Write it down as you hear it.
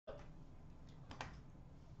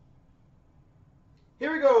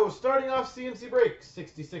Here we go. Starting off CNC break,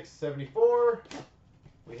 66-74.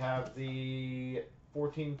 We have the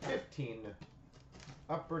 14-15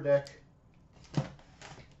 Upper Deck. The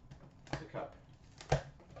cup.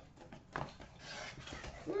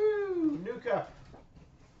 Woo! New cup.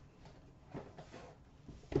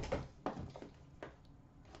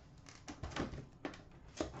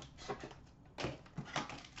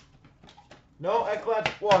 No, Eklat.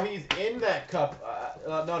 Well, he's in that cup.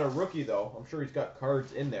 Not a rookie, though. I'm sure he's got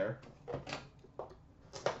cards in there.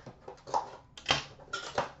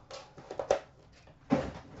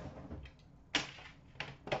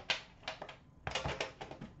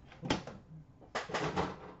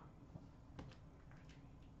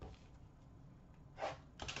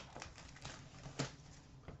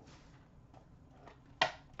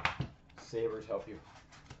 Sabres help you.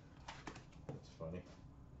 That's funny.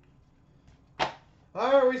 All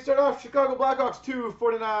right, we start off Chicago Blackhawks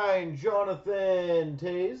 249, Jonathan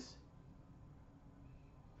Toews.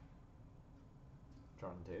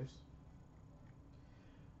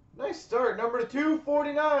 Nice start. Number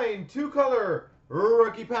 249, two-color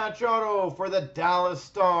rookie patch auto for the Dallas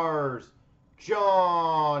Stars,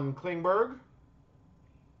 John Klingberg.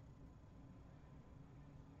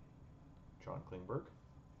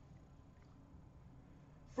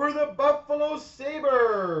 For the Buffalo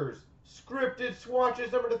Sabres, scripted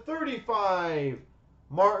swatches number 35,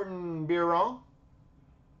 Martin Biron.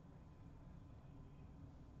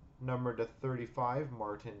 Number 35,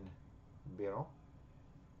 Martin Biron.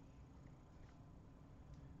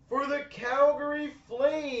 For the Calgary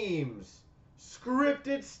Flames,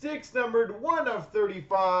 scripted sticks numbered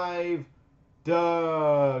 1/35,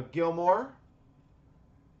 Doug Gilmour.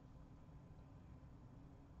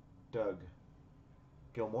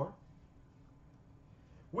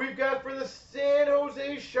 We've got for the San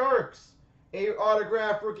Jose Sharks, a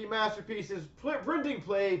autographed rookie masterpieces printing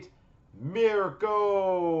plate,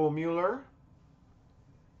 Mirko Mueller.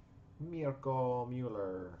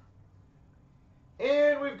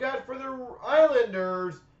 And we've got for the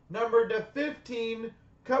Islanders, numbered to 15,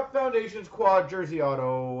 Cup Foundations quad jersey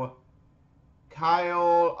auto,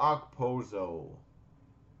 Kyle Okposo.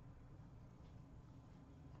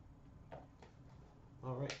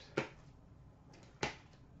 All right.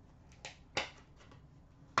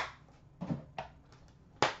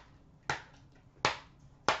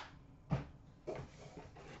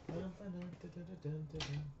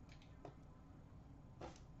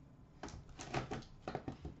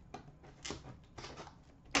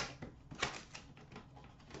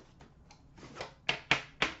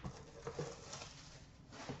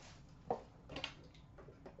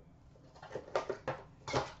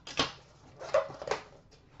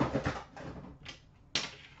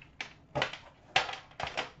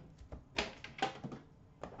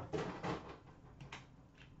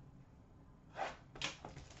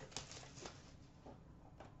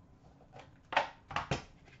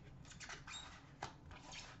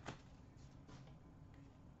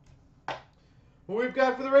 We've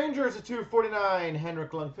got for the Rangers a 249,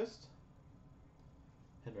 Henrik Lundqvist.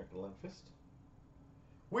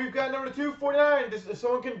 We've got number 249, just so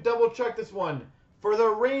someone can double check this one. For the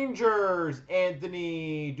Rangers,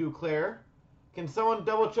 Anthony Duclair. Can someone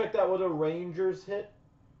double check that was a Rangers hit?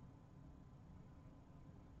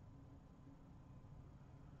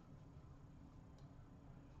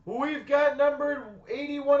 We've got numbered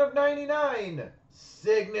 81/99,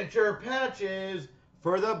 signature patches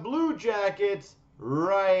for the Blue Jackets,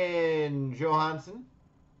 Ryan Johansson.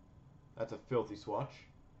 That's a filthy swatch.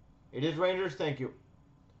 It is Rangers, thank you.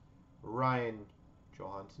 Ryan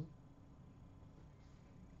Johansson.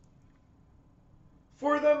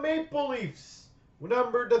 For the Maple Leafs,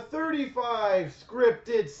 numbered to 35,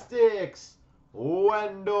 scripted sticks,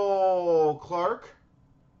 Wendell Clark.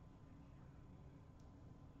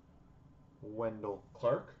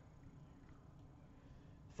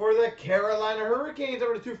 For the Carolina Hurricanes,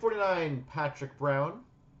 number 249, Patrick Brown,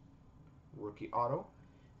 rookie auto.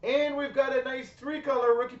 And we've got a nice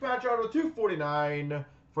three-color rookie patch auto, 249,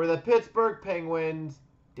 for the Pittsburgh Penguins,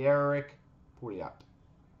 Derek Pouliot.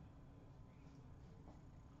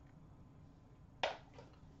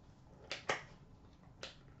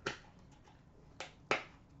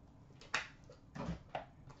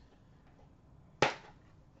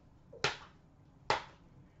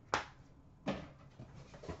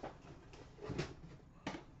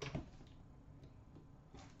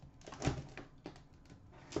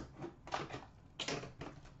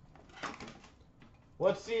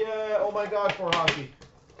 What's the, oh my God, for hockey?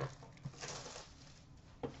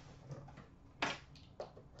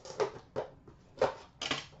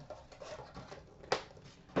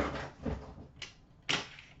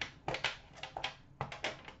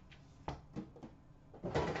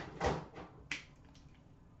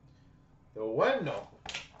 bueno.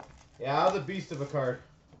 Yeah, the beast of a card.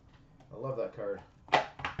 I love that card.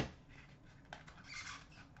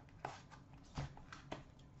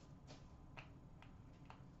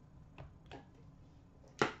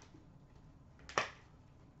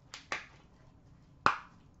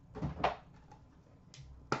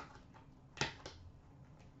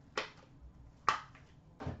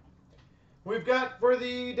 We've got for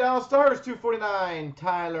the Dallas Stars 249,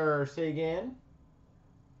 Tyler Seguin.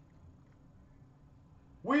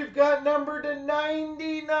 We've got number to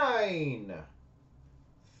 99,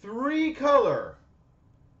 3-color,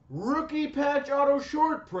 rookie patch auto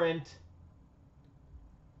short print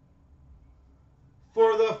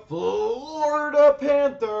for the Florida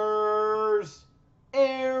Panthers,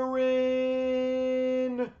 Aaron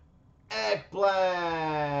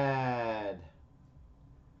Ekblad.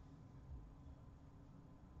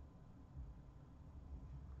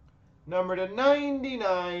 Number to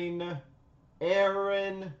 99,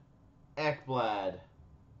 Aaron Ekblad.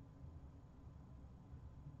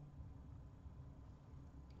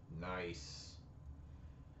 Nice.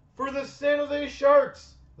 For the San Jose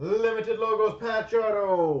Sharks, limited logos patch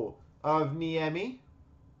auto of Niemi.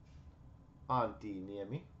 Auntie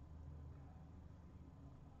Niemi.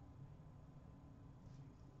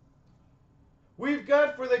 We've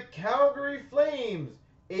got for the Calgary Flames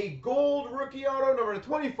a gold rookie auto number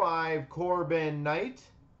 25, Corbin Knight.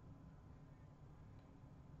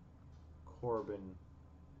 Corbin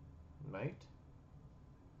Knight.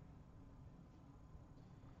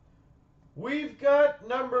 We've got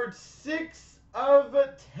numbered 6 of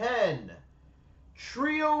 10.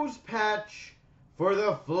 Trios patch for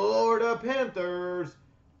the Florida Panthers,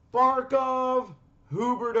 Barkov,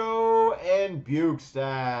 Huberdeau, and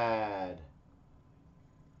Bukestad.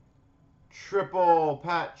 Triple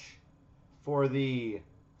patch for the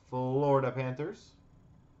Florida Panthers.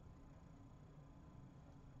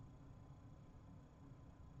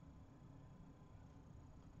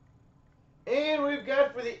 And we've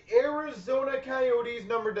got for the Arizona Coyotes,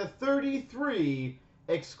 number to 33,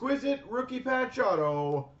 exquisite rookie patch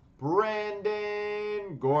auto,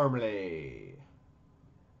 Brandon Gormley.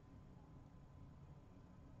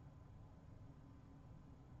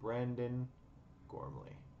 Brandon Gormley.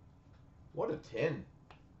 What a tin.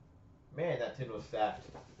 Man, that tin was stacked.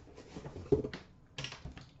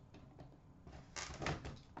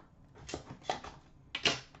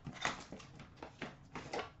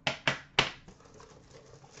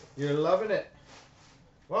 You're loving it.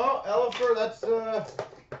 Well, Elifer, that's,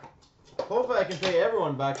 hopefully I can pay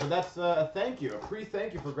everyone back, but that's a thank you, a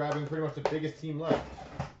pre-thank you for grabbing pretty much the biggest team left.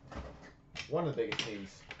 One of the biggest teams.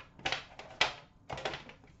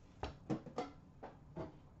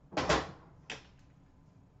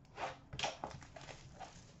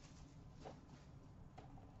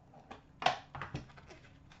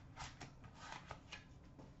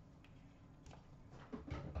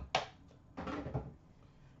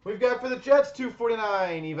 We've got for the Jets,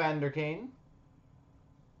 249, Evander Kane.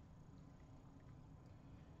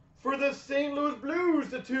 For the St. Louis Blues,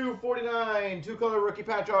 the 249, 2-color rookie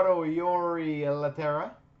patch auto, Yori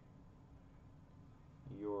Laterra.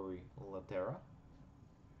 Yori Laterra.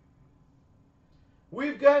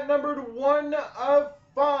 We've got numbered 1 of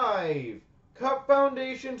 5, Cup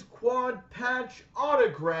Foundations quad patch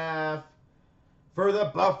autograph for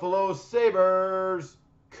the Buffalo Sabres,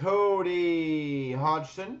 Cody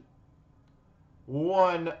Hodgson.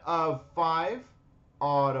 1 of 5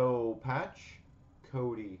 auto patch,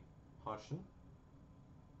 Cody Hodgson.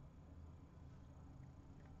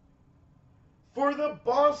 For the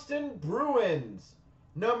Boston Bruins,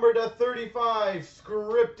 number to 35,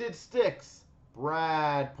 scripted sticks,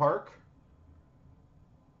 Brad Park.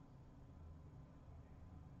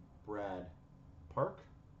 Brad Park.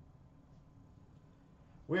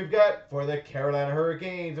 We've got for the Carolina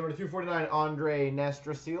Hurricanes, number 249, Andre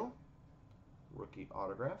Nestrasil. Rookie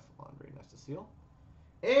autograph, Andre Nestrasil.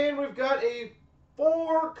 And we've got a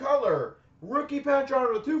 4-color rookie patch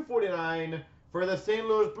auto to 249 for the St.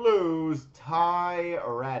 Louis Blues, Ty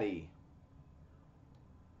Ratty.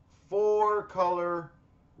 4-color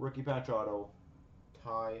rookie patch auto,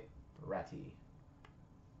 Ty Ratty.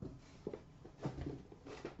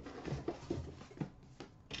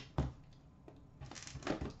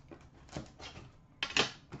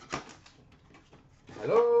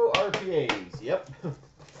 Hello, RPAs. Yep.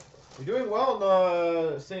 You're doing well in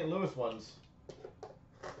the St. Louis ones.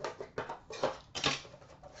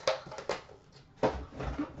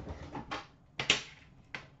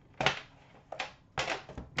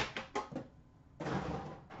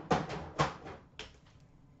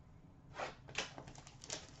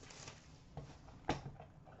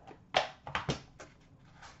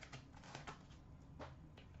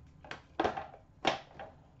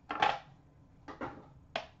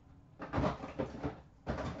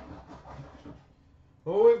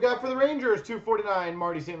 we've got for the Rangers, 249,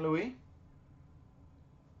 Marty St. Louis.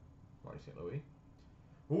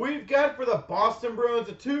 We've got for the Boston Bruins,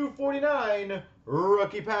 a 249,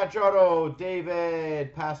 rookie patch auto,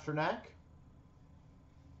 David Pastrnak.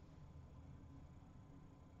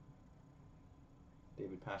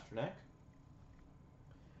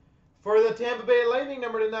 For the Tampa Bay Lightning,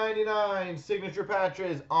 number to 99, signature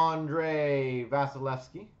patches, Andrei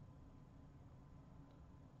Vasilevsky.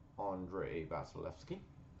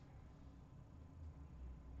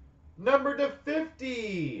 Number to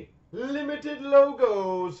 50, limited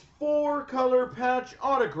logos, 4-color patch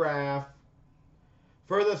autograph.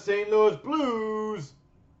 For the St. Louis Blues,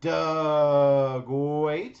 Doug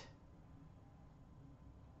Weight.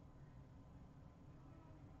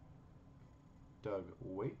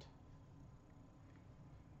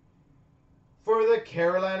 For the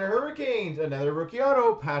Carolina Hurricanes, another rookie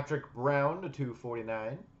auto, Patrick Brown to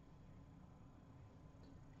 249.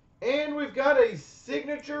 And we've got a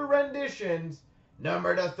signature renditions,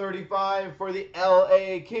 number to 35 for the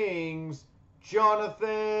LA Kings,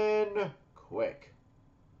 Jonathan Quick.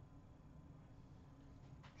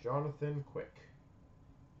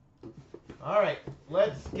 All right,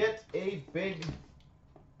 let's get a big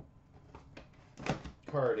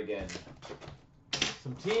card again.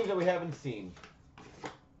 Some teams that we haven't seen.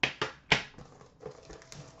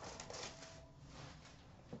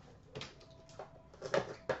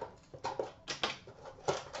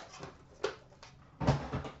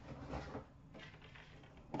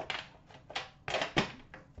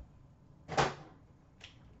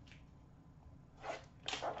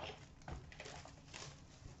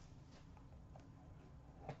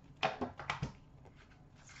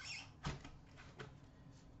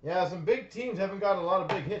 Yeah, some big teams haven't gotten a lot of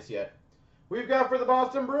big hits yet. We've got for the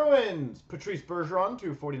Boston Bruins, Patrice Bergeron,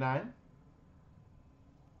 249.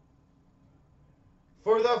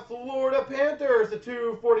 For the Florida Panthers, the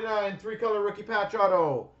 249, 3-color rookie patch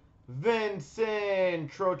auto,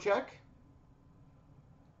 Vincent Trocheck.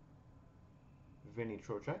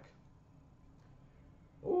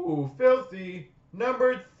 Ooh, filthy.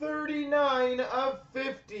 Number 39 of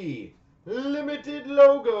 50. Limited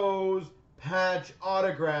logos, patch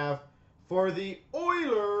autograph for the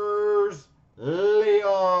Oilers,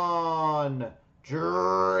 Leon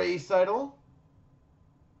Draisaitl.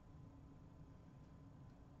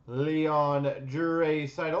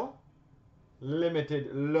 Limited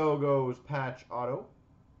logos, patch auto,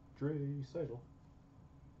 Draisaitl.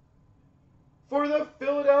 For the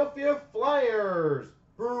Philadelphia Flyers,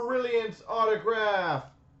 Brilliance autograph,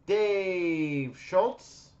 Dave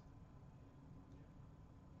Schultz.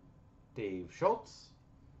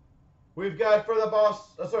 We've got for the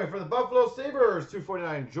Buffalo Sabres,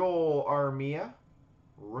 249, Joel Armia,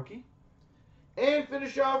 rookie. And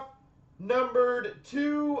finish off, numbered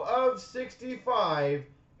 2 of 65,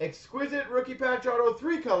 exquisite rookie patch auto,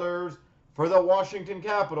 3 colors for the Washington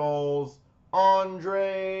Capitals,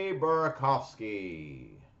 Andrei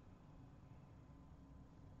Burakovsky.